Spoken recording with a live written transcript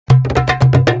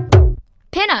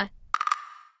Pinna!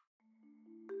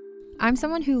 I'm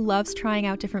someone who loves trying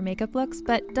out different makeup looks,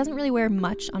 but doesn't really wear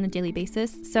much on a daily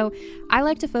basis, so I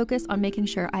like to focus on making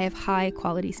sure I have high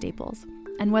quality staples.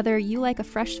 And whether you like a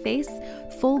fresh face,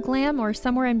 full glam, or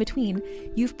somewhere in between,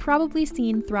 you've probably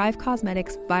seen Thrive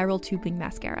Causemetics Viral Tubing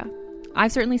Mascara.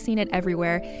 I've certainly seen it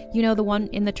everywhere. You know, the one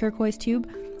in the turquoise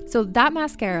tube? So that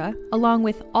mascara, along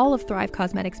with all of Thrive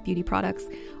Causemetics beauty products,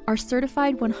 are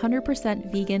certified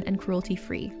 100% vegan and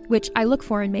cruelty-free, which I look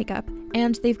for in makeup,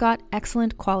 and they've got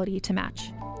excellent quality to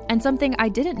match. And something I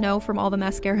didn't know from all the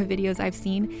mascara videos I've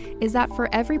seen is that for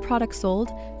every product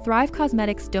sold, Thrive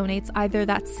Causemetics donates either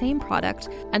that same product,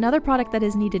 another product that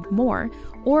is needed more,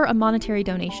 or a monetary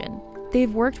donation.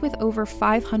 They've worked with over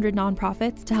 500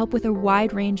 nonprofits to help with a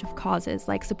wide range of causes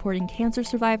like supporting cancer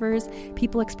survivors,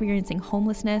 people experiencing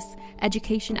homelessness,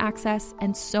 education access,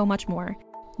 and so much more.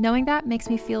 Knowing that makes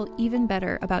me feel even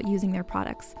better about using their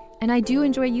products. And I do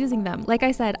enjoy using them. Like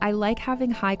I said, I like having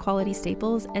high quality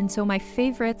staples, and so my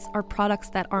favorites are products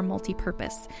that are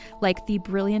multi-purpose, like the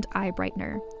Brilliant Eye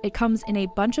Brightener. It comes in a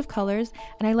bunch of colors,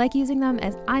 and I like using them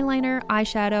as eyeliner,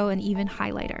 eyeshadow, and even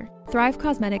highlighter. Thrive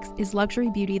Causemetics is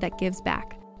luxury beauty that gives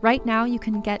back. Right now, you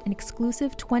can get an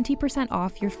exclusive 20%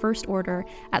 off your first order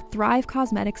at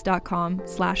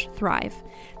thrivecausemetics.com/thrive.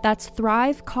 That's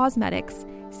Thrive Causemetics,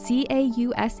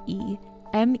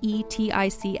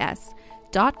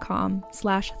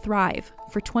 CAUSEMETICS.com/thrive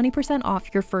for 20% off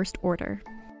your first order.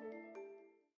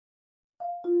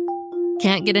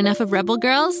 Can't get enough of Rebel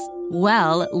Girls?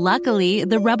 Well, luckily,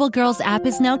 the Rebel Girls app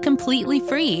is now completely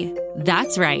free.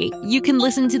 That's right. You can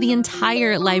listen to the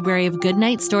entire library of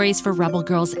goodnight stories for Rebel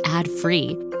Girls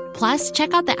ad-free. Plus,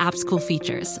 check out the app's cool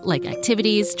features like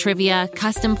activities, trivia,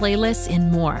 custom playlists,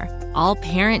 and more. All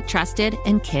parent-trusted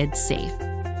and kids-safe.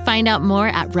 Find out more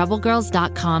at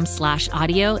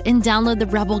rebelgirls.com/audio and download the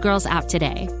Rebel Girls app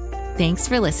today. Thanks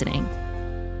for listening.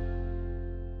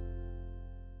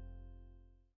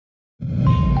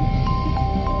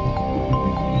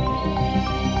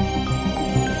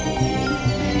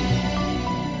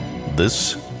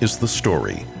 This is the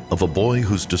story of a boy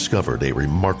who's discovered a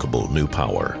remarkable new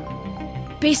power.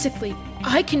 Basically,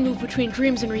 I can move between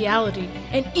dreams and reality,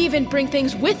 and even bring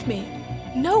things with me.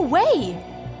 No way!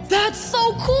 That's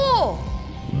so cool!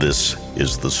 This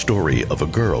is the story of a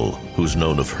girl who's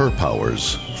known of her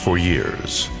powers for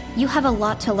years. You have a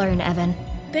lot to learn, Evan.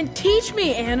 Then teach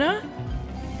me, Anna.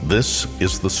 This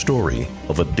is the story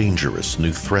of a dangerous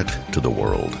new threat to the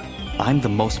world. I'm the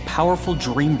most powerful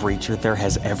dream breacher there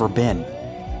has ever been.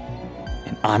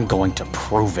 And I'm going to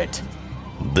prove it.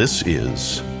 This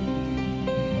is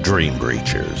Dream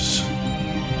Breachers.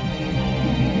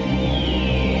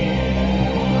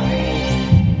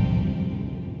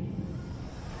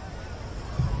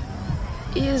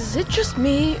 Is it just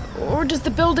me, or does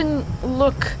the building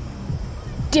look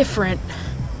different?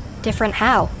 Different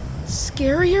how?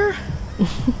 Scarier?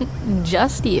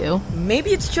 Just you. Maybe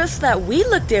it's just that we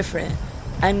look different.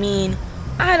 I mean,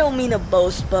 I don't mean to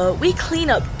boast, but we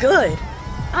clean up good.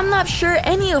 I'm not sure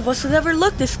any of us would ever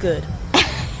look this good.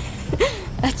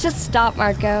 Just stop,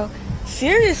 Marco.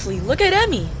 Seriously, look at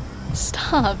Emmy.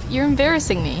 Stop, you're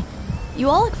embarrassing me. You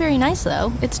all look very nice,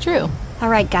 though. It's true. All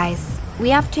right, guys.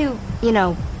 We have to,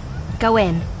 go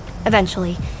in.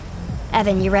 Eventually.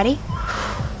 Evan, you ready?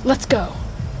 Let's go.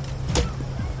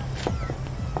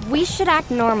 We should act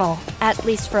normal, at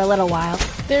least for a little while.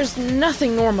 There's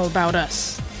nothing normal about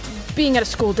us. Being at a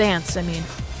school dance, I mean.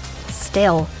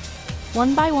 Still.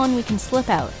 One by one, we can slip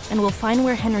out, and we'll find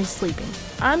where Henry's sleeping.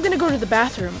 I'm gonna go to the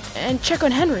bathroom and check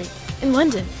on Henry in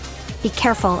London. Be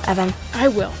careful, Evan. I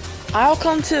will. I'll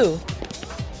come too.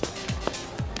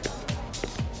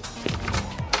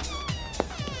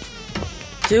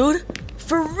 Dude,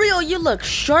 for real, you look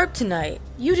sharp tonight.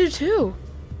 You do too.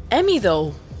 Emmy,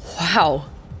 though, wow.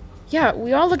 Yeah,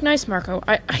 we all look nice, Marco.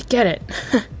 I get it.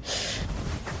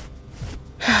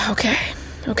 Okay.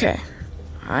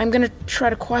 I'm gonna try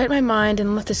to quiet my mind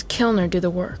and let this Kilner do the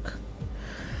work.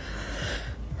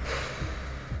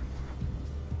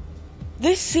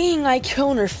 This seeing eye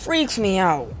Kilner freaks me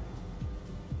out.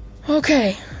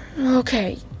 Okay.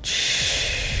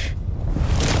 Shh.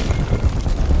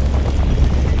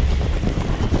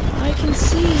 I can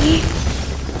see.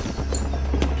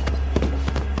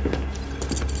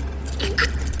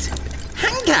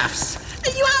 Handcuffs!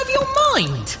 Are you out of your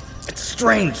mind? It's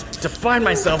strange to find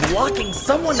myself locking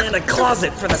someone in a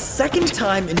closet for the second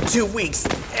time in 2 weeks,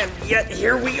 and yet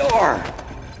here we are.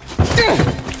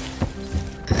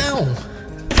 Ow.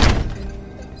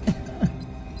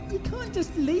 You can't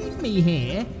just leave me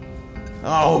here.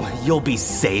 Oh, you'll be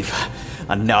safe.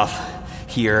 Enough.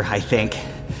 Here, I think.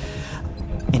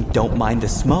 And don't mind the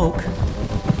smoke.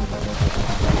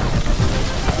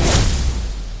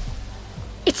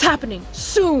 It's happening,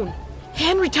 soon!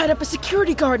 Henry tied up a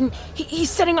security guard and he's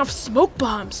setting off smoke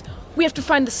bombs. We have to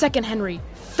find the second Henry,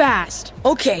 fast.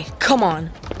 Okay, come on.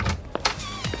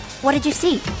 What did you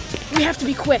see? We have to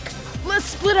be quick. Let's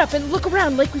split up and look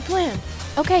around like we planned.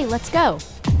 Okay, let's go.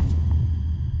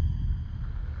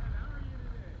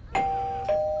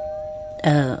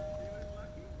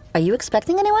 Are you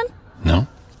expecting anyone? No.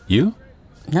 You?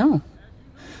 No.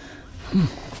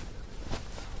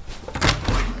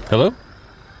 Hello?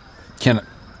 Can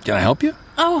I help you?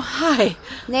 Oh, hi.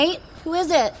 Nate, who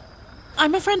is it?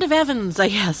 I'm a friend of Evan's, I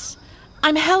guess.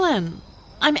 I'm Helen.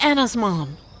 I'm Anna's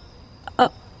mom.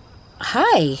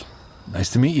 Hi. Nice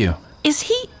to meet you. Is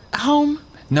he home?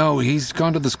 No, he's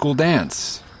gone to the school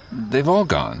dance. They've all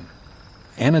gone.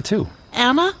 Anna, too.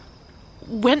 Anna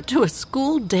went to a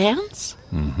school dance?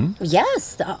 Mm-hmm.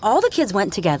 Yes, all the kids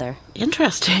went together.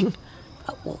 Interesting.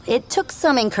 Well, it took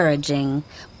some encouraging.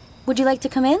 Would you like to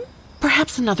come in?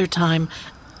 Perhaps another time.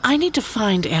 I need to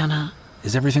find Anna.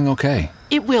 Is everything okay?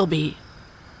 It will be.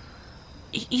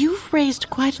 You've raised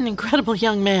quite an incredible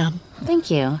young man. Thank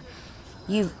you.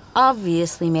 You've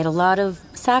obviously made a lot of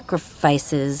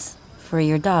sacrifices for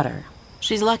your daughter.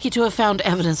 She's lucky to have found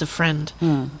Evan as a friend.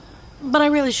 But I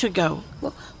really should go.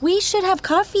 Well, we should have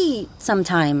coffee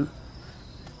sometime.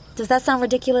 Does that sound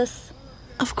ridiculous?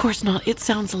 Of course not. It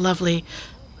sounds lovely.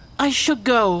 I should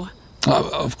go.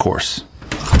 Of course.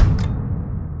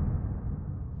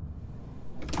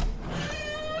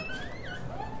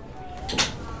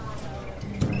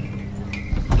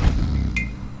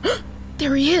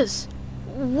 There he is.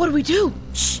 What do we do?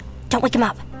 Shh, don't wake him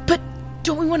up. But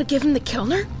don't we want to give him the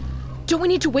Kilner? Don't we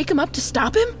need to wake him up to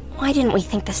stop him? Why didn't we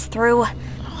think this through?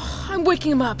 I'm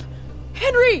waking him up.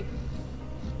 Henry!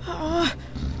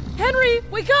 Henry,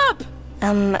 wake up!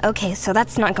 Okay, so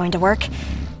that's not going to work.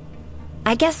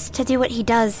 I guess to do what he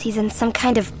does, he's in some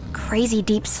kind of crazy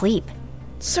deep sleep.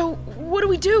 So, what do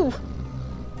we do?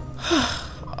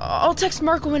 I'll text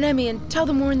Marco and Emmy and tell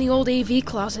them we're in the old AV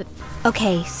closet.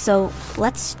 Okay, so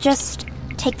let's just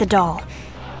take the doll.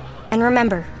 And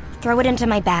remember, throw it into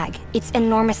my bag. It's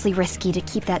enormously risky to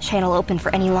keep that channel open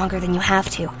for any longer than you have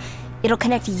to. It'll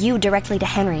connect you directly to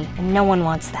Henry, and no one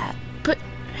wants that. But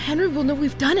Henry will know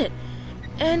we've done it.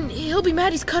 And he'll be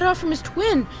mad he's cut off from his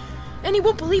twin. And he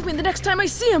won't believe me the next time I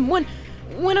see him when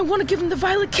I want to give him the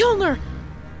Violet Kilner.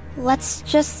 Let's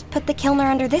just put the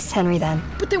Kilner under this Henry then.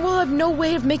 But then we'll have no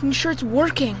way of making sure it's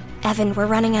working. Evan, we're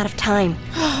running out of time.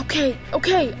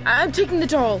 Okay, I'm taking the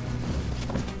doll.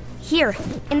 Here,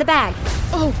 in the bag.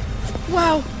 Oh,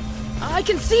 wow. I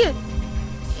can see it.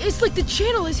 It's like the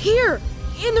channel is here,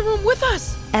 in the room with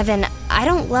us. Evan, I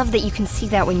don't love that you can see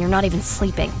that when you're not even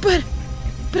sleeping. But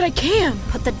I can.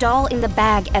 Put the doll in the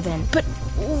bag, Evan. But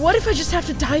what if I just have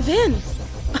to dive in?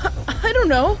 I don't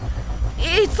know.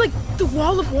 It's like the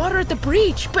wall of water at the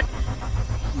breach, but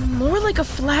more like a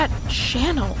flat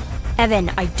channel. Evan,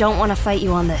 I don't want to fight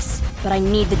you on this, but I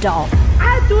need the doll.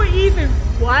 I don't even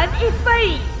want to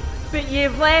fight, but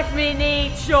you've left me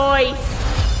no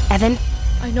choice. Evan?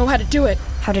 I know how to do it.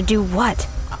 How to do what?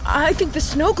 I think the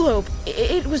snow globe,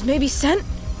 it was maybe sent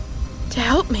to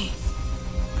help me.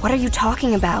 What are you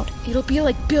talking about? It'll be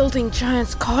like building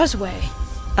Giant's Causeway.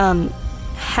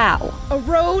 How? A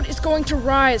road is going to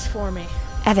rise for me.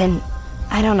 Evan,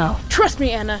 I don't know. Trust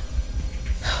me, Anna.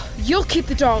 You'll keep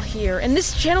the doll here, and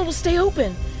this channel will stay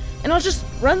open. And I'll just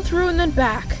run through and then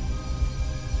back.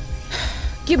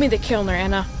 Give me the Kilner,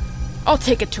 Anna. I'll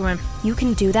take it to him. You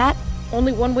can do that?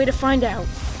 Only one way to find out.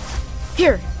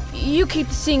 Here, you keep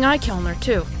the Seeing Eye Kilner,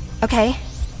 too. Okay,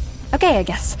 I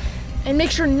guess. And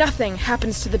make sure nothing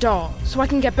happens to the doll, so I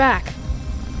can get back.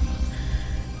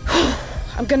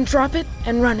 I'm gonna drop it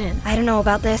and run in. I don't know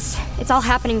about this. It's all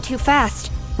happening too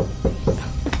fast.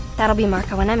 That'll be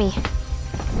Marco and Emmy.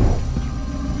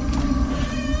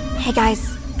 Hey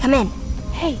guys, come in.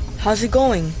 Hey. How's it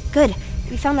going? Good.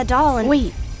 We found the doll and...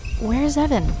 Wait, where's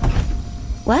Evan?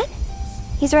 What?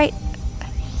 He's right...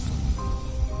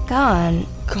 Gone.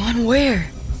 Gone where?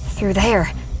 Through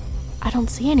there. I don't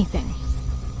see anything.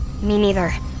 Me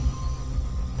neither.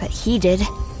 But he did.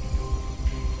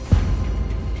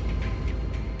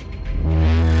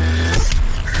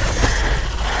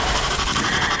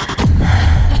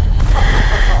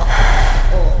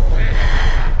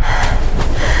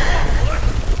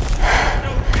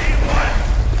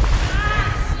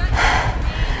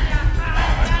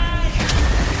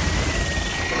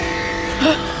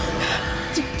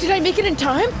 Did I make it in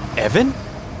time? Evan?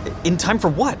 In time for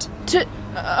what? To,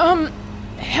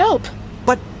 help.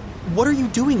 But what are you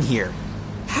doing here?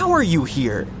 How are you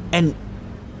here? And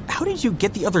how did you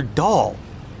get the other doll?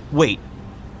 Wait,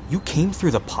 you came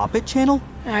through the Poppet channel?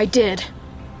 I did.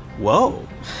 Whoa.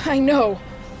 I know.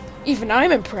 Even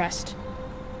I'm impressed.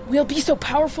 We'll be so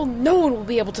powerful, no one will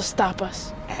be able to stop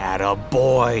us.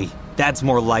 Attaboy. That's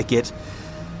more like it.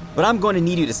 But I'm going to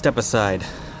need you to step aside.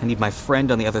 I need my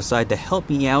friend on the other side to help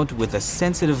me out with a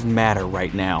sensitive matter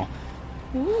right now.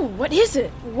 Ooh, what is it?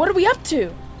 What are we up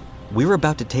to? We're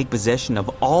about to take possession of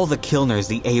all the Kilners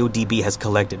the AODB has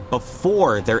collected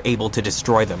before they're able to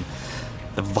destroy them.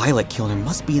 The Violet Kilner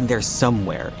must be in there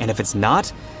somewhere, and if it's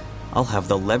not, I'll have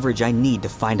the leverage I need to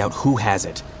find out who has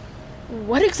it.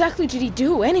 What exactly did he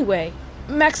do, anyway?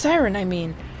 Max Siren, I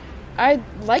mean. I'd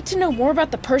like to know more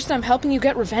about the person I'm helping you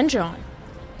get revenge on.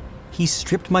 He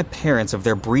stripped my parents of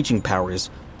their breaching powers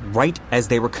right as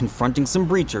they were confronting some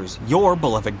breachers, your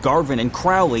beloved Garvin and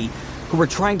Crowley, who were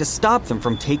trying to stop them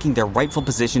from taking their rightful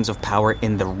positions of power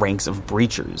in the ranks of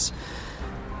breachers.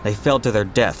 They fell to their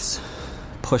deaths,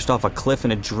 pushed off a cliff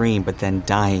in a dream, but then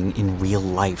dying in real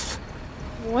life.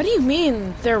 What do you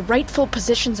mean, their rightful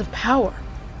positions of power?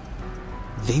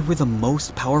 They were the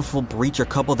most powerful breacher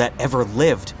couple that ever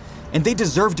lived, and they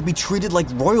deserved to be treated like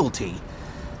royalty.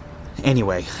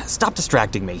 Anyway, stop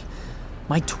distracting me.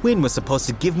 My twin was supposed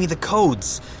to give me the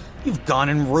codes. You've gone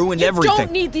and ruined everything. You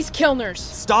don't need these Kilners.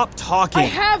 Stop talking. I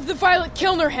have the Violet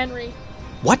Kilner, Henry.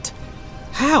 What?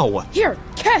 How? Here,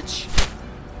 catch.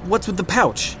 What's with the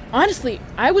pouch? Honestly,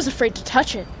 I was afraid to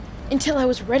touch it until I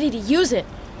was ready to use it.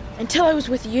 Until I was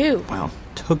with you. Well,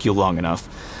 took you long enough.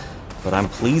 But I'm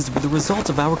pleased with the results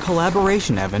of our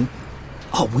collaboration, Evan.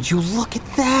 Oh, would you look at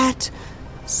that?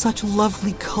 Such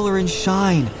lovely color and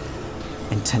shine.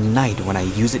 And tonight, when I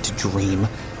use it to dream,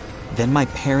 then my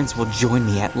parents will join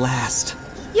me at last.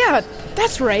 Yeah,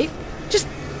 that's right. Just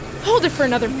hold it for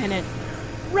another minute.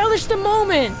 Relish the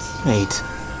moment. Wait.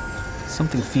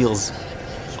 Something feels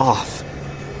off.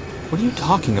 What are you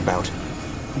talking about?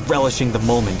 Relishing the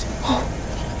moment.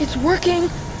 It's working.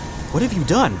 What have you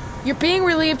done? You're being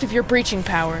relieved of your breaching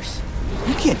powers.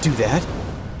 You can't do that.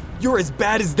 You're as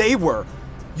bad as they were.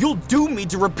 You'll doom me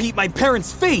to repeat my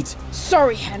parents' fate.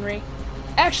 Sorry, Henry.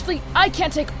 Actually, I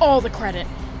can't take all the credit.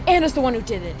 Anna's the one who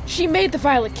did it. She made the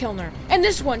Violet Kilner. And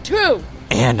this one, too.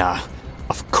 Anna.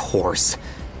 Of course.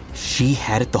 She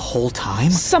had it the whole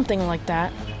time? Something like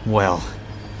that. Well,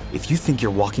 if you think you're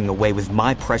walking away with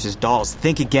my precious dolls,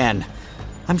 think again.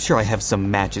 I'm sure I have some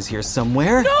matches here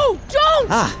somewhere. No, don't!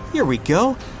 Ah, here we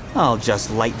go. I'll just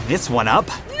light this one up.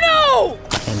 No!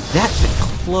 And that should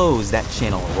close that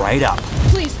channel right up.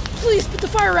 Please, please put the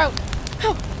fire out.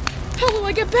 How will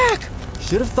I get back?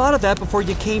 Should have thought of that before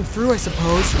you came through, I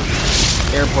suppose.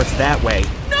 Airport's that way.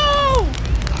 No!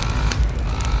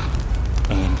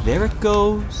 And there it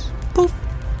goes. Poof.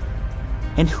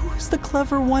 And who's the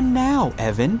clever one now,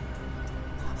 Evan?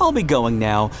 I'll be going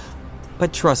now,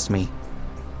 but trust me,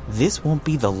 this won't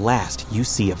be the last you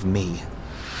see of me.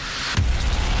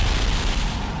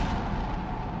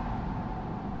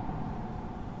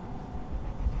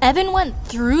 Evan went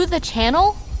through the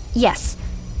channel? Yes.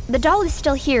 The doll is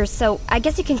still here, so I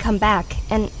guess it can come back,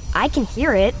 and I can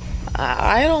hear it.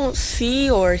 I don't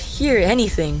see or hear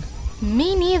anything.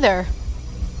 Me neither.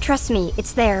 Trust me,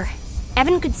 it's there.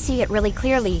 Evan could see it really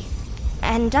clearly.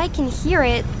 And I can hear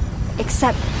it,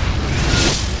 except...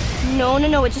 No,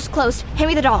 it just closed. Hand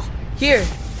me the doll. Here.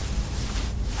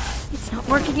 It's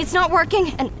not working,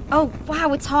 and oh,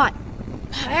 wow, it's hot.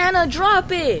 Anna,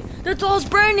 drop it! The doll's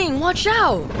burning, watch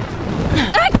out!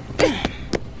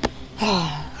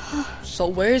 So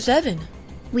where's Evan?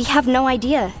 We have no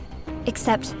idea.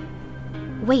 Except...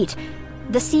 Wait,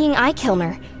 the Seeing Eye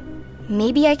Kilner.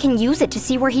 Maybe I can use it to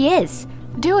see where he is.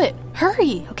 Do it.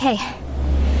 Hurry. Okay.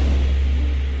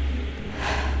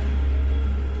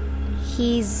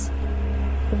 He's...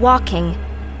 walking.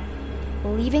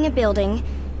 Leaving a building.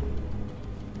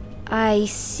 I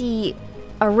see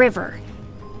a river.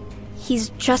 He's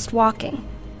just walking.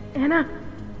 Anna,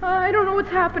 I don't know what's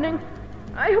happening.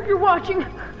 I hope you're watching.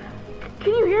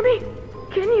 Can you hear me?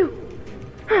 Can you?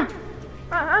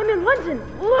 I'm in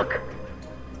London. Look!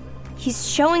 He's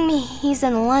showing me he's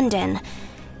in London.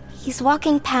 He's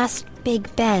walking past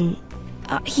Big Ben.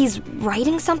 He's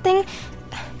writing something?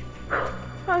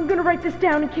 I'm gonna write this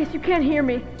down in case you can't hear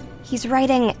me. He's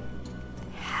writing,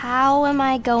 how am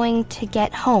I going to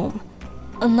get home?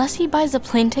 Unless he buys a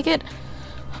plane ticket,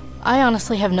 I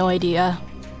honestly have no idea.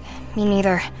 Me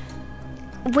neither.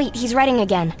 Wait, he's writing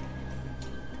again.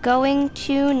 Going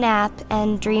to nap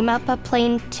and dream up a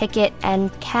plane ticket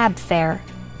and cab fare.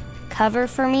 Cover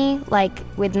for me, like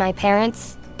with my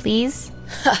parents, please?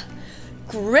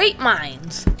 Great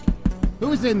minds.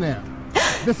 Who's in there?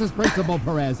 This is Principal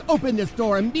Perez. Open this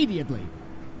door immediately.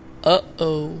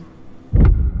 Uh-oh.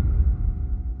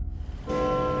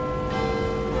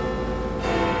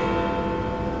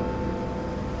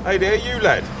 Hey there, you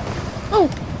lad. Oh,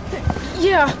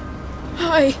 yeah.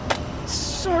 Hi.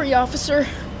 Sorry, officer.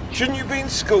 Shouldn't you be in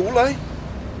school, eh?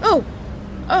 Oh,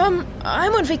 I'm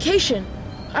on vacation.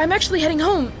 I'm actually heading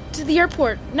home to the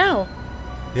airport now.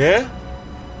 Yeah?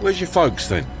 Where's your folks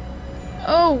then?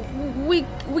 Oh, we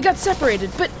got separated,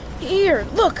 but here,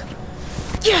 look.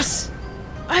 Yes!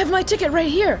 I have my ticket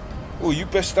right here. Well, you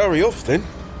best hurry off then.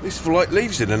 This flight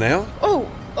leaves in an hour.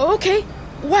 Oh, okay.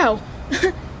 Wow.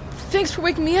 Thanks for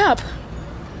waking me up.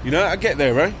 You know how to get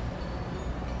there, eh?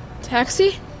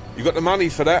 Taxi? You got the money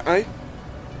for that, eh?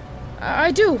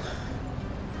 I do.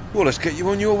 Well, let's get you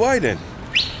on your way then.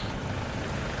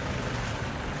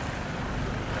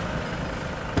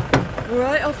 All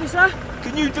right, officer?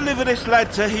 Can you deliver this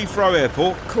lad to Heathrow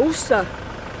Airport? Of course, sir.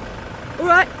 All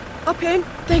right, up in.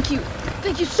 Thank you.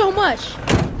 Thank you so much.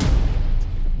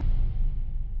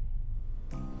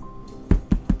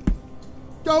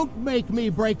 Don't make me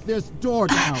break this door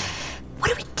down. What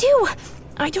do we do?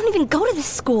 I don't even go to this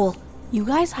school. You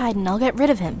guys hide and I'll get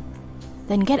rid of him.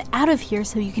 Then get out of here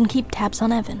so you can keep tabs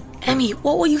on Evan. Emmy,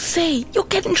 what will you say? You'll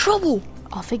get in trouble.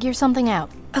 I'll figure something out.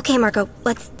 Okay, Marco,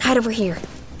 let's hide over here.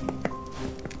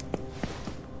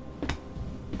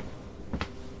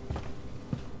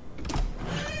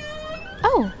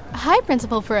 Oh, hi,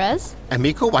 Principal Perez.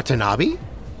 Emiko Watanabe?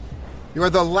 You're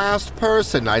the last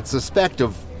person I'd suspect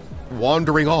of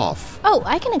wandering off. Oh,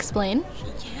 I can explain.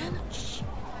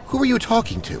 Who are you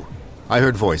talking to? I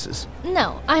heard voices.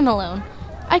 No, I'm alone.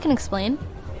 I can explain.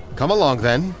 Come along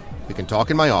then. We can talk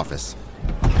in my office.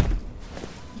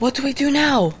 What do we do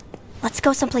now? Let's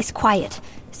go someplace quiet,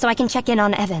 so I can check in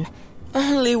on Evan.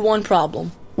 Only one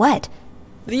problem. What?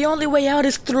 The only way out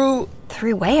is through...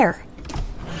 Through where?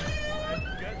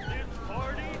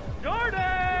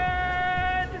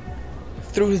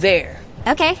 Through there.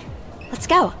 Okay, let's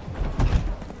go.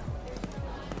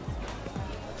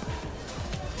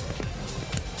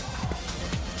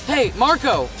 Hey,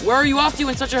 Marco, where are you off to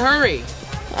in such a hurry?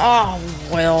 Oh,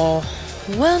 well...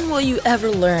 When will you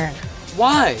ever learn?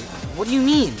 Why? What do you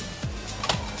mean?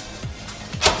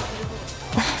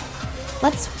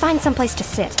 Let's find someplace to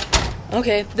sit.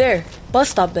 Okay, there. Bus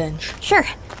stop bench. Sure.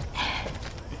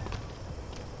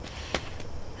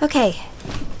 Okay.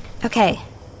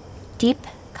 Deep,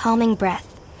 calming breath.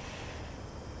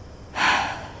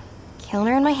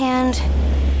 Kilner in my hand.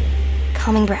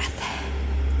 Calming breath.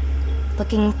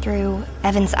 Looking through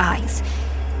Evan's eyes.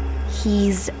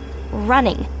 He's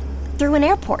running through an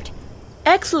airport.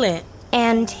 Excellent.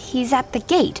 And he's at the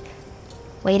gate.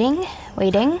 Waiting.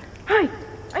 Hi,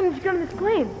 I need to get on this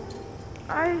plane.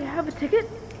 I have a ticket.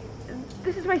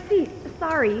 This is my seat.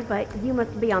 Sorry, but you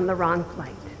must be on the wrong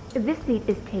flight. This seat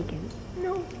is taken.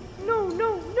 No,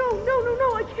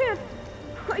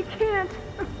 I can't.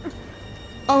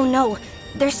 Oh no,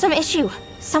 there's some issue.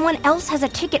 Someone else has a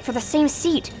ticket for the same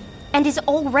seat and is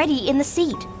already in the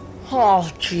seat.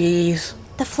 Oh, jeez.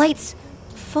 The flight's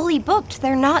fully booked.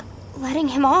 They're not letting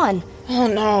him on. Oh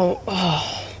no.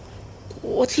 Oh.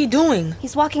 What's he doing?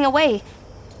 He's walking away.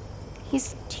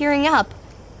 He's tearing up.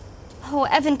 Oh,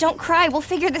 Evan, don't cry. We'll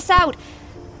figure this out.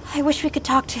 I wish we could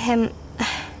talk to him.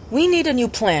 We need a new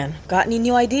plan. Got any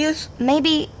new ideas?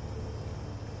 Maybe...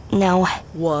 No.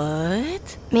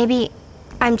 What? Maybe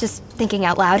I'm just thinking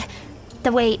out loud.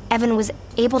 The way Evan was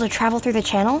able to travel through the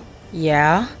channel?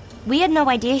 Yeah? We had no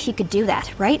idea he could do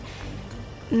that, right?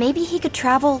 Maybe he could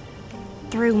travel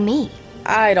through me.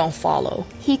 I don't follow.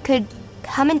 He could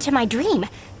come into my dream,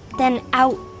 then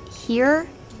out here,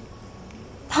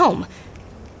 home.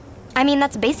 I mean,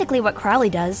 that's basically what Crowley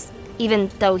does,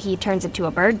 even though he turns into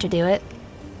a bird to do it.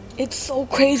 It's so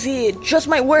crazy, it just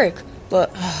might work.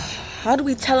 But how do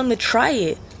we tell him to try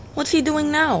it? What's he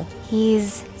doing now?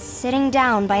 He's sitting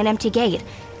down by an empty gate.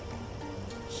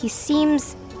 He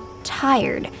seems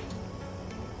tired.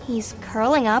 He's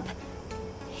curling up.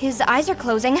 His eyes are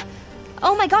closing.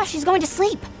 Oh my gosh, he's going to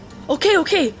sleep.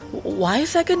 Okay. Why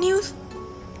is that good news?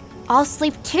 I'll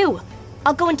sleep too.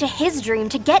 I'll go into his dream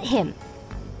to get him.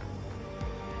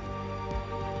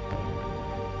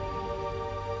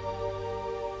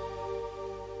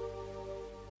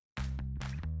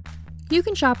 You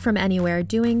can shop from anywhere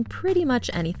doing pretty much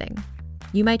anything.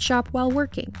 You might shop while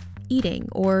working, eating,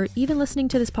 or even listening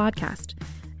to this podcast.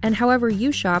 And however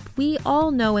you shop, we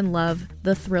all know and love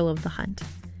the thrill of the hunt.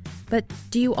 But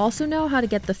do you also know how to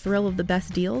get the thrill of the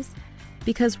best deals?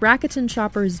 Because Rakuten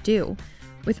shoppers do.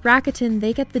 With Rakuten,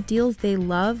 they get the deals they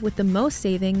love with the most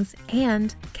savings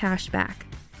and cash back.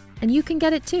 And you can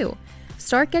get it too.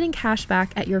 Start getting cash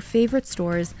back at your favorite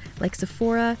stores like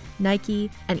Sephora, Nike,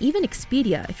 and even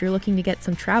Expedia if you're looking to get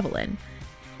some travel in.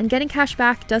 And getting cash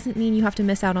back doesn't mean you have to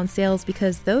miss out on sales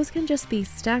because those can just be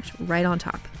stacked right on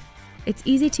top. It's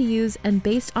easy to use and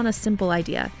based on a simple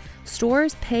idea.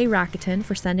 Stores pay Rakuten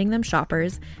for sending them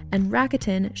shoppers, and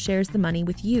Rakuten shares the money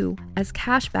with you as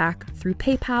cash back through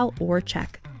PayPal or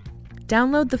check.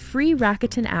 Download the free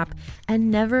Rakuten app and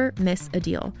never miss a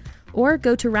deal. Or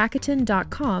go to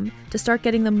Rakuten.com to start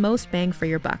getting the most bang for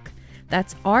your buck.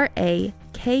 That's Rakuten.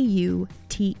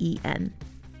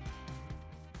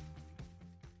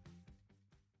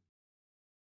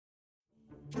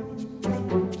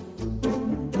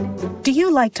 Do you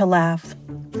like to laugh?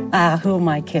 Who am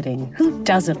I kidding? Who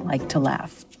doesn't like to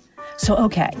laugh? So,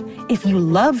 okay, if you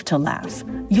love to laugh,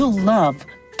 you'll love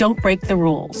Don't Break the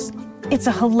Rules. It's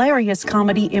a hilarious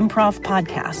comedy improv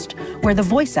podcast where the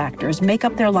voice actors make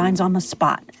up their lines on the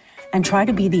spot and try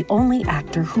to be the only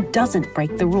actor who doesn't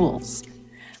break the rules.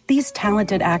 These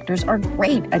talented actors are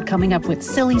great at coming up with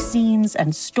silly scenes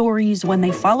and stories when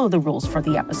they follow the rules for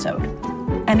the episode.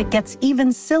 And it gets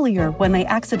even sillier when they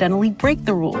accidentally break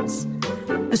the rules.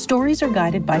 The stories are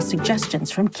guided by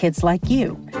suggestions from kids like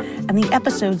you, and the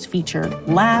episodes feature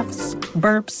laughs,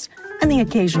 burps, and the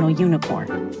occasional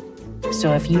unicorn.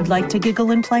 So if you'd like to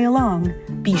giggle and play along,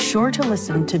 be sure to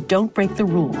listen to Don't Break the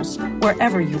Rules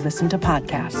wherever you listen to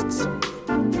podcasts.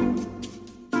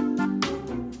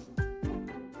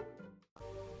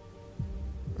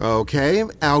 Okay,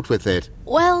 out with it.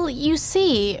 Well, you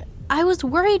see, I was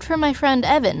worried for my friend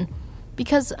Evan,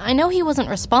 because I know he wasn't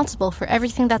responsible for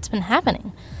everything that's been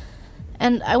happening.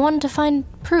 And I wanted to find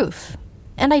proof.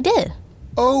 And I did.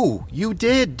 Oh, you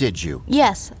did you?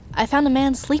 Yes, I found a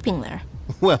man sleeping there.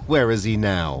 Well, where is he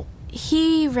now?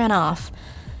 He ran off.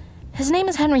 His name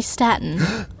is Henry Staten.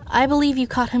 I believe you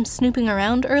caught him snooping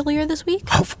around earlier this week?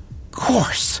 Of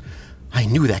course. I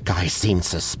knew that guy seemed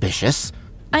suspicious.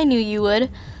 I knew you would.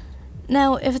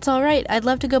 Now, if it's all right, I'd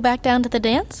love to go back down to the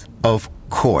dance. Of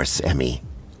course, Emmy.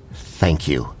 Thank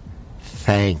you.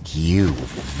 Thank you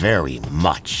very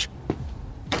much.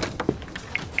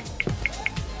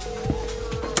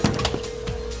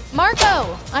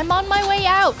 Marco, I'm on my way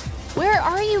out. Where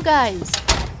are you guys?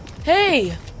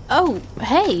 Hey! Oh,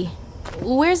 hey.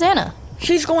 Where's Anna?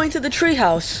 She's going to the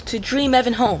treehouse to dream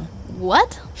Evan home.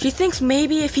 What? She thinks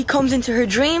maybe if he comes into her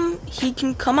dream, he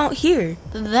can come out here.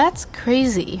 That's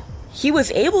crazy. He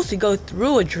was able to go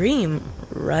through a dream,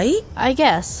 right? I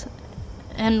guess.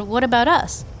 And what about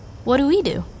us? What do we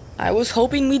do? I was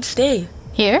hoping we'd stay.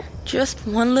 Here? Just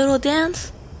one little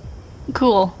dance?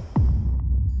 Cool.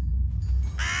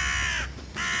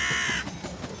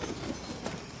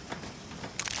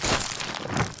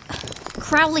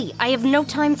 Crowley, I have no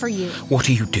time for you. What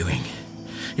are you doing?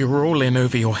 You're all in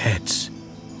over your heads.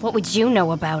 What would you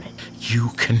know about it?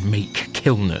 You can make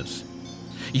Kilners.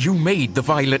 You made the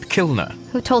Violet Kilner.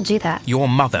 Who told you that? Your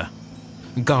mother.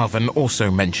 Garvin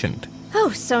also mentioned.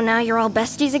 Oh, so now you're all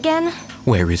besties again?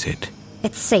 Where is it?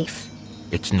 It's safe.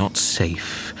 It's not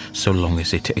safe so long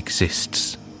as it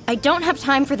exists. I don't have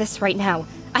time for this right now.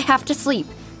 I have to sleep.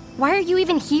 Why are you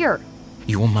even here?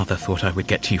 Your mother thought I would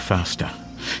get to you faster.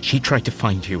 She tried to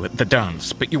find you at the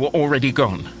dance, but you were already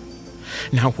gone.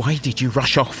 Now, why did you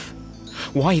rush off?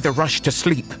 Why the rush to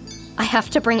sleep? I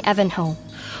have to bring Evan home.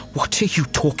 What are you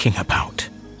talking about?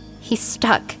 He's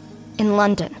stuck in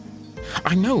London.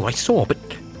 I know, I saw, but...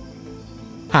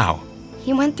 How?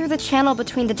 He went through the channel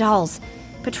between the dolls,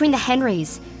 between the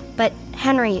Henrys. But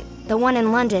Henry, the one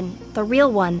in London, the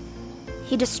real one,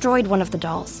 he destroyed one of the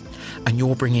dolls. And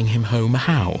you're bringing him home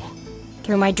how?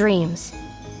 Through my dreams.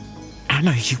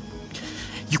 Anna,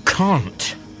 you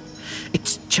can't.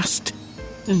 It's just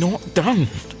not done.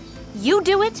 You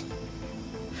do it?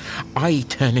 I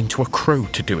turn into a crow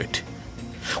to do it.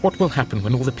 What will happen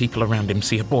when all the people around him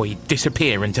see a boy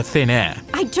disappear into thin air?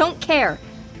 I don't care.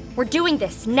 We're doing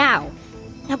this now.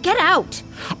 Now get out.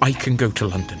 I can go to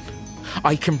London.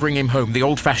 I can bring him home the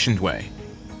old-fashioned way.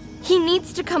 He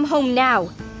needs to come home now.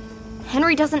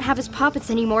 Henry doesn't have his puppets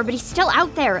anymore, but he's still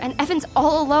out there, and Evan's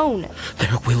all alone.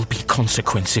 There will be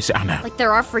consequences, Anna. Like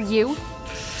there are for you?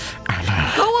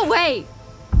 Anna. Go away!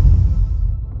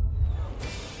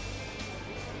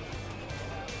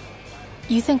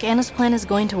 You think Anna's plan is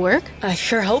going to work? I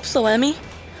sure hope so, Emmy.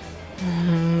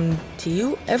 Do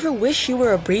you ever wish you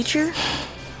were a breacher?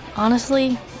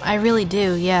 Honestly, I really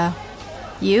do, yeah.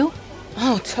 You?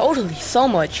 Oh, totally, so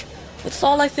much. It's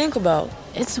all I think about.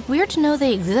 It's weird to know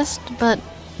they exist, but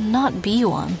not be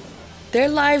one. Their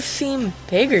lives seem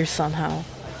bigger somehow.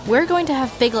 We're going to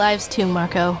have big lives too,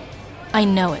 Marco. I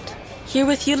know it. Here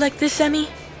with you like this, Emmy,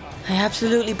 I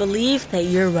absolutely believe that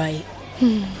you're right.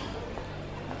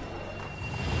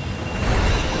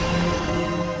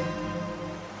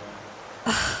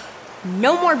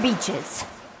 No more beaches.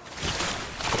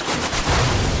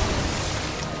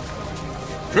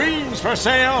 Dreams for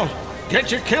sale.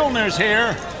 Get your Kilners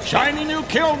here. Shiny new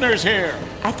Kilners here.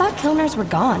 I thought Kilners were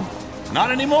gone.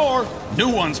 Not anymore. New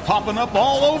ones popping up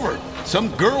all over. Some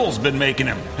girl's been making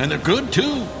them, and they're good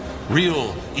too.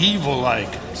 Real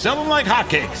evil-like. Sell them like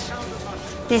hotcakes.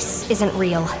 This isn't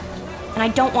real. And I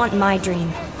don't want my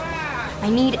dream. I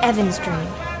need Evan's dream.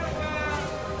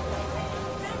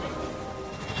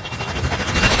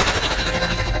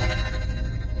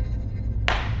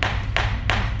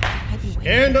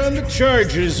 And on the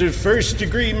charges of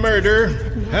first-degree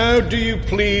murder, how do you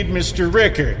plead, Mr.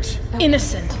 Rickert?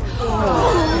 Innocent.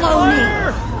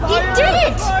 Fire! He did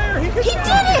it! He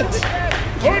did it!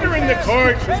 Order in the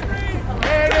court!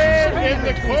 Order in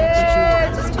the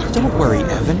court! Don't worry,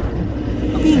 Evan.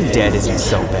 Being dead isn't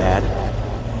so bad.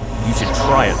 You should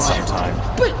try it sometime.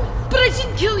 But I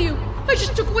didn't kill you. I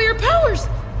just took away your powers.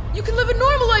 You can live a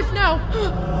normal life now.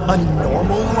 A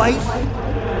normal life?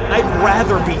 I'd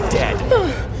rather be dead. No!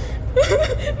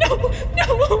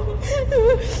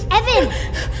 Evan!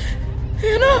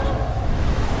 Anna!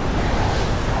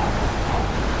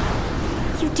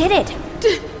 You did it.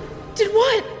 Did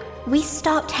what? We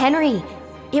stopped Henry.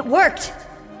 It worked.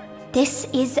 This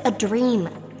is a dream.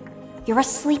 You're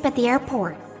asleep at the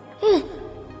airport.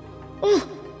 Oh,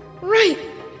 right.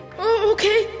 Oh,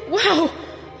 okay. Wow.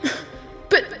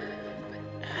 But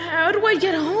how do I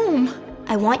get home?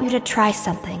 I want you to try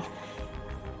something.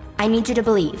 I need you to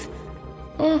believe.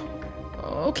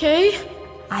 Okay.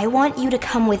 I want you to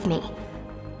come with me.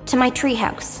 To my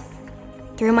treehouse.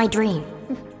 Through my dream.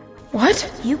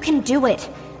 What? You can do it.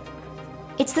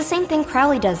 It's the same thing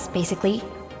Crowley does, basically.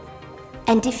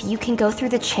 And if you can go through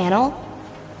the channel,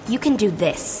 you can do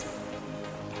this.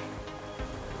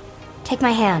 Take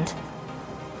my hand.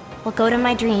 We'll go to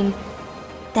my dream,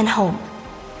 then home.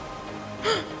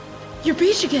 Your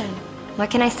beach again. What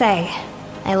can I say?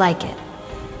 I like it.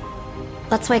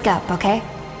 Let's wake up, okay?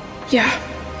 Yeah,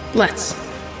 let's.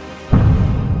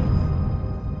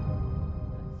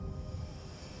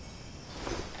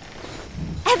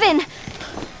 Evan!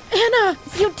 Anna!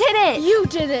 You did it! You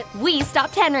did it! We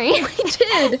stopped Henry!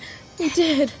 We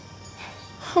did.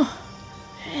 Huh.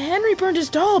 Henry burned his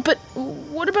doll, but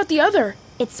what about the other?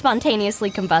 It spontaneously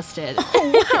combusted.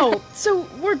 Oh, wow! So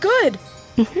we're good.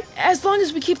 As long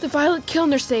as we keep the Violet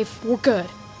Kilner safe, we're good.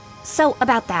 So,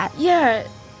 about that. Yeah,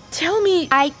 tell me...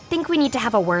 I think we need to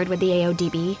have a word with the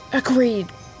AODB. Agreed,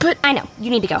 but... I know, you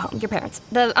need to go home, your parents.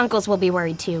 The uncles will be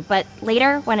worried too, but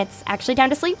later, when it's actually time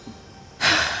to sleep...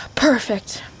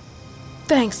 Perfect.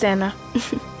 Thanks, Anna.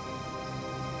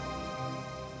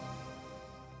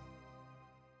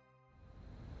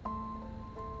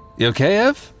 You okay,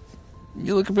 Ev?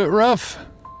 You look a bit rough.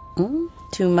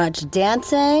 Too much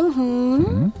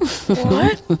dancing?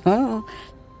 What?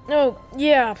 Oh,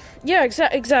 yeah,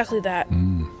 exactly that.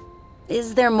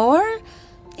 Is there more?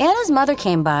 Anna's mother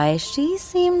came by. She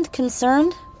seemed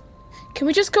concerned. Can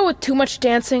we just go with too much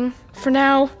dancing for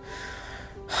now?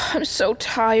 I'm so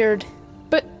tired.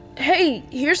 But hey,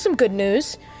 here's some good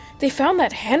news. They found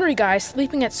that Henry guy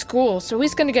sleeping at school, so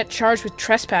he's gonna get charged with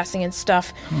trespassing and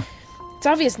stuff. It's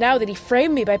obvious now that he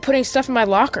framed me by putting stuff in my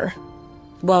locker.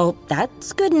 Well,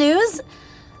 that's good news.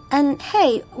 And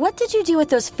hey, what did you do with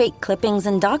those fake clippings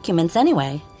and documents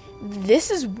anyway? This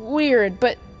is weird,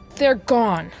 but they're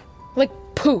gone. Like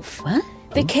poof. What?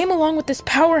 They came along with this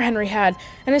power Henry had,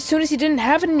 and as soon as he didn't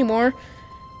have it anymore,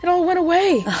 it all went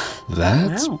away.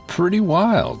 That's pretty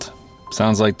wild.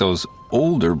 Sounds like those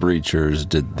older breachers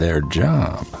did their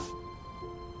job.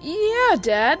 Yeah,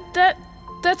 Dad,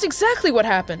 that's exactly what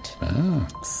happened.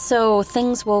 So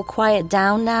things will quiet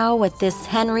down now with this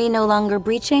Henry no longer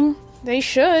breaching? They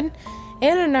should.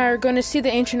 Anna and I are going to see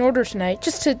the Ancient Order tonight,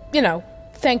 just to,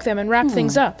 thank them and wrap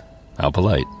things up. How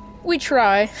polite. We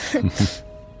try.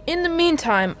 In the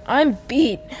meantime, I'm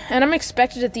beat, and I'm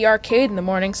expected at the arcade in the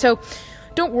morning, so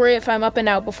don't worry if I'm up and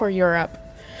out before you're up.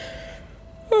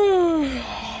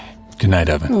 Good night,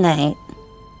 Evan. Night.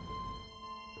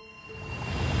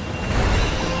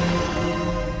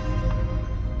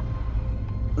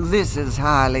 This is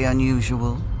highly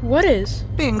unusual. What is?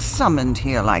 Being summoned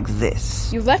here like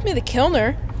this. You left me the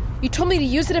Kilner. You told me to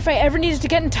use it if I ever needed to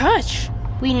get in touch.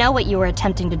 We know what you were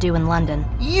attempting to do in London.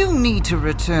 You need to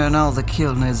return all the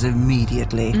Kilners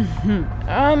immediately.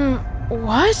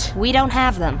 What? We don't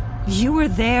have them. You were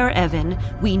there, Evan.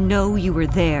 We know you were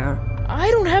there.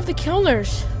 I don't have the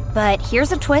Kilners. But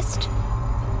here's a twist.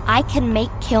 I can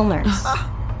make Kilners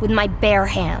with my bare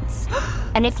hands.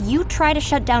 And if you try to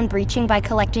shut down breaching by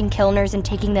collecting Kilners and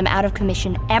taking them out of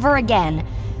commission ever again,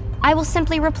 I will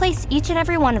simply replace each and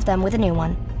every one of them with a new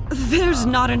one. There's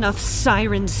not enough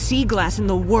Siren sea glass in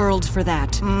the world for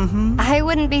that. I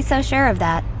wouldn't be so sure of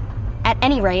that. At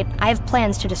any rate, I have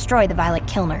plans to destroy the Violet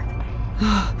Kilner.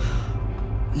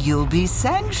 You'll be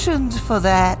sanctioned for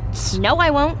that. No, I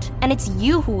won't. And it's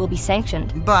you who will be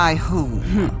sanctioned. By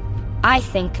whom? I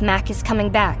think Mac is coming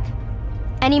back.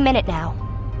 Any minute now.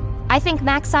 I think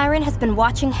Mac Siren has been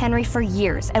watching Henry for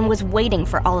years and was waiting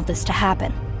for all of this to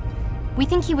happen. We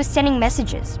think he was sending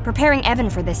messages, preparing Evan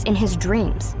for this in his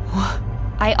dreams. What?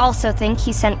 I also think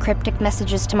he sent cryptic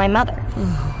messages to my mother.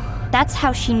 That's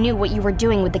how she knew what you were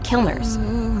doing with the Kilners.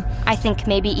 I think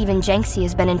maybe even Jenksy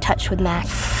has been in touch with Mac.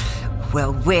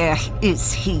 Well, where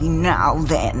is he now,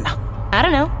 then? I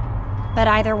don't know. But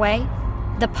either way,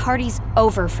 the party's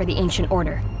over for the Ancient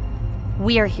Order.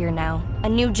 We're here now, a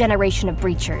new generation of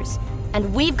Breachers,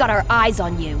 and we've got our eyes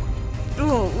on you.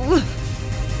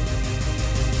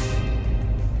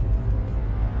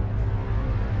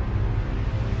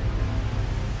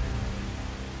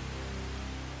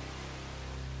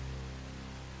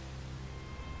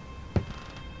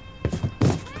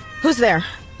 Who's there?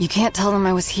 You can't tell them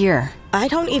I was here. I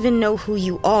don't even know who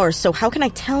you are, so how can I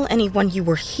tell anyone you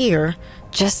were here?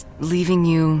 Just leaving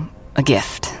you a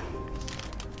gift.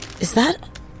 Is that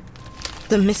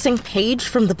the missing page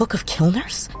from the Book of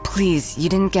Kilners? Please, you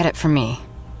didn't get it from me.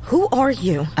 Who are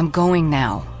you? I'm going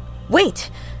now. Wait!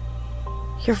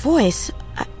 Your voice...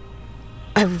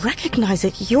 I recognize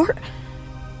it. You're...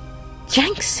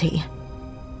 Jenksy.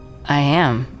 I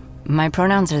am. My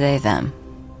pronouns are they, them.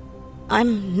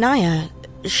 I'm Naya.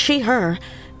 She, her.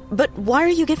 But why are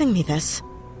you giving me this?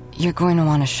 You're going to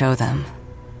want to show them.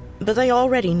 But they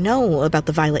already know about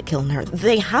the Violet Kilner.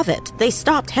 They have it. They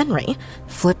stopped Henry.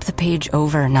 Flip the page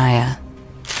over, Naya.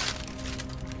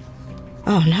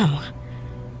 Oh, no.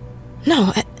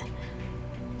 No,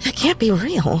 that can't be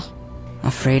real.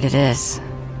 Afraid it is.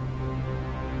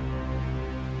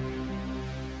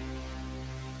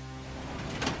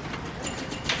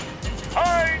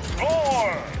 High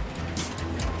score!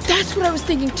 That's what I was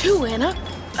thinking too, Anna.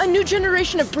 A new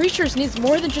generation of Breachers needs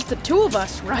more than just the two of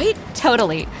us, right?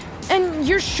 Totally. And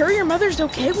you're sure your mother's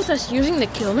okay with us using the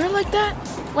Kilner like that?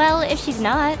 Well, if she's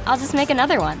not, I'll just make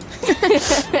another one.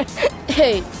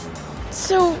 Hey,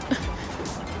 so...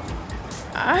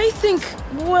 I think,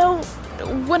 well,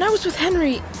 when I was with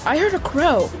Henry, I heard a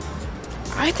crow.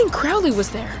 I think Crowley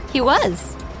was there. He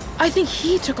was. I think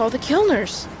he took all the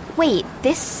Kilners. Wait,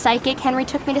 this psychic Henry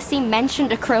took me to see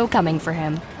mentioned a crow coming for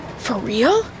him. For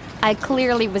real? I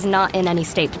clearly was not in any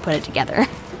state to put it together.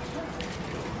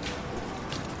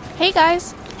 Hey,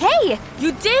 guys. Hey!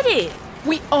 You did it!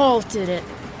 We all did it.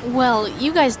 Well,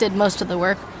 you guys did most of the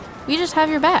work. We just have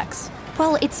your backs.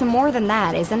 Well, it's more than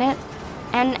that, isn't it?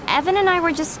 And Evan and I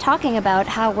were just talking about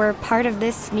how we're part of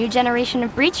this new generation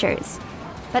of Breachers.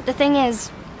 But the thing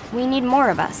is, we need more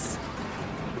of us.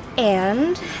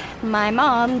 And my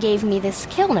mom gave me this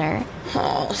Kilner.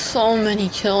 Oh, so many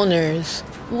Kilners.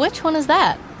 Which one is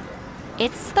that?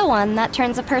 It's the one that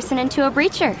turns a person into a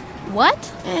Breacher.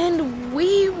 What? And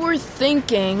we were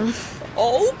thinking...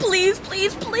 Oh, please,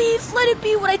 please, please, let it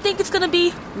be what I think it's gonna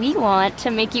be. We want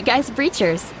to make you guys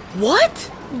Breachers. What?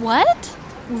 What?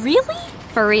 Really?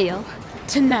 For real.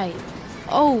 Tonight.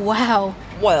 Oh, wow.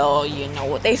 Well, you know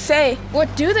what they say.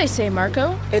 What do they say,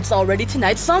 Marco? It's already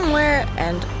tonight somewhere,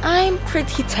 and I'm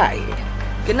pretty tired.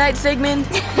 Good night, Sigmund.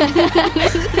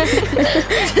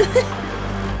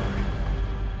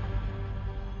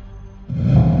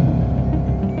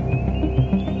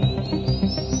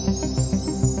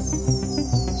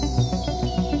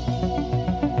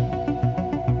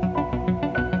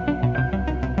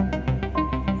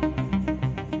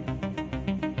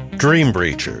 Dream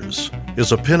Breachers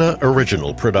is a Pinna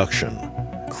original production.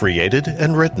 Created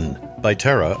and written by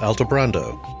Tara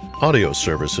Altebrando. Audio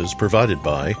services provided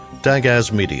by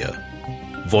Dagaz Media.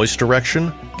 Voice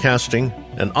direction, casting,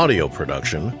 and audio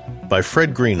production by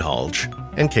Fred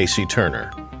Greenhalgh and Casey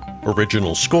Turner.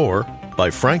 Original score by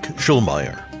Frank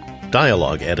Schulmeyer.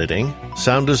 Dialogue editing,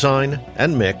 sound design,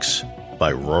 and mix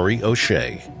by Rory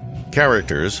O'Shea.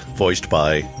 Characters voiced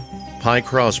by Pi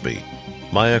Crosby,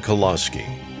 Maya Kolosky,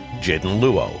 Jaden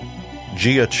Luo,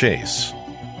 Gia Chase,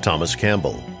 Thomas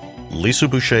Campbell, Lisa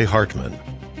Boucher Hartman,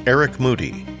 Eric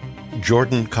Moody,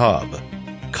 Jordan Cobb,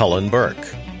 Cullen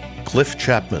Burke, Cliff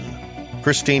Chapman,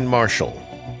 Christine Marshall,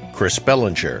 Chris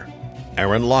Bellinger,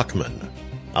 Aaron Lockman,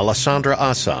 Alessandra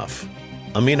Asaf,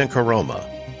 Amina Karoma,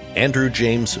 Andrew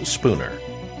James Spooner,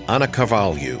 Anna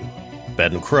Carvalho,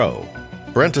 Ben Crow,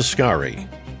 Brent Ascari,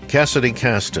 Cassidy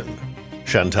Caston,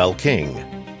 Chantal King,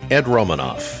 Ed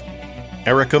Romanoff,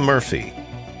 Erica Murphy,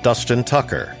 Dustin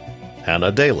Tucker,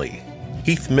 Hannah Daly,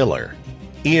 Heath Miller,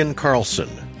 Ian Carlson,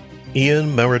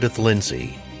 Ian Meredith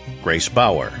Lindsay, Grace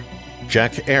Bauer,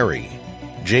 Jack Airy,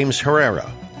 James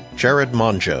Herrera, Jared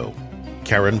Monjo,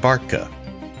 Karen Bartka,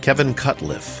 Kevin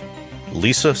Cutliff,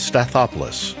 Lisa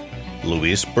Stathopoulos,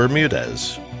 Luis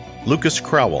Bermudez, Lucas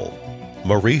Crowell,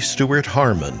 Marie Stewart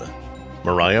Harmon,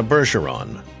 Mariah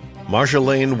Bergeron,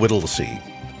 Marjolaine Whittlesey,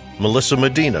 Melissa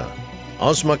Medina,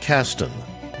 Ozma Caston,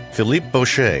 Philippe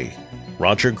Boucher,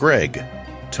 Roger Gregg,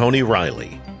 Tony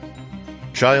Riley.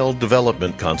 Child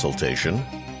Development Consultation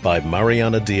by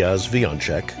Mariana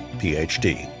Diaz-Vionchek,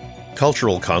 Ph.D.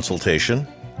 Cultural Consultation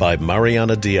by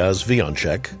Mariana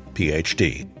Diaz-Vionchek,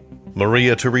 Ph.D.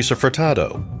 Maria Teresa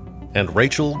Furtado and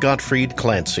Rachel Gottfried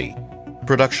Clancy.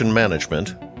 Production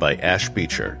Management by Ash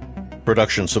Beecher.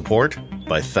 Production Support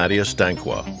by Thaddeus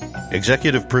Dankwa.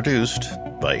 Executive Produced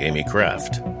by Amy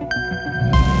Kraft.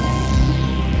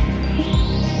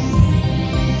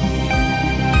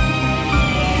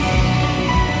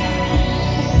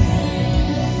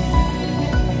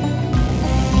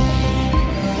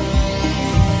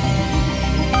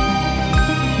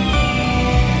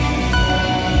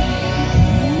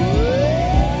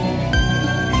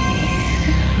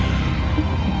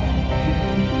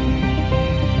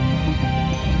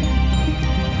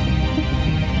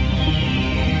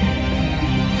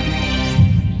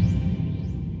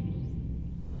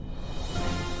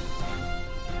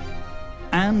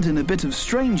 And in a bit of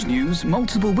strange news,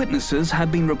 multiple witnesses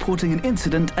have been reporting an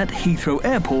incident at Heathrow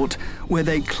Airport where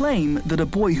they claim that a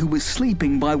boy who was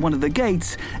sleeping by one of the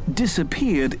gates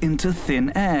disappeared into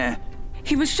thin air.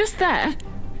 He was just there,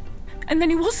 and then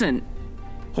he wasn't.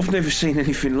 I've never seen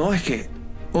anything like it.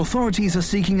 Authorities are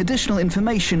seeking additional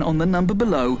information on the number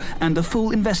below, and a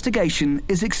full investigation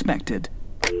is expected.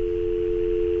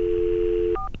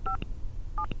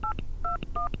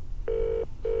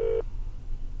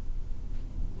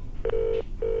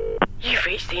 You've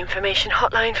reached the information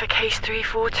hotline for case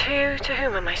 342. To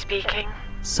whom am I speaking?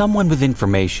 Someone with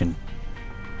information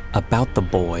about the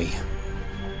boy.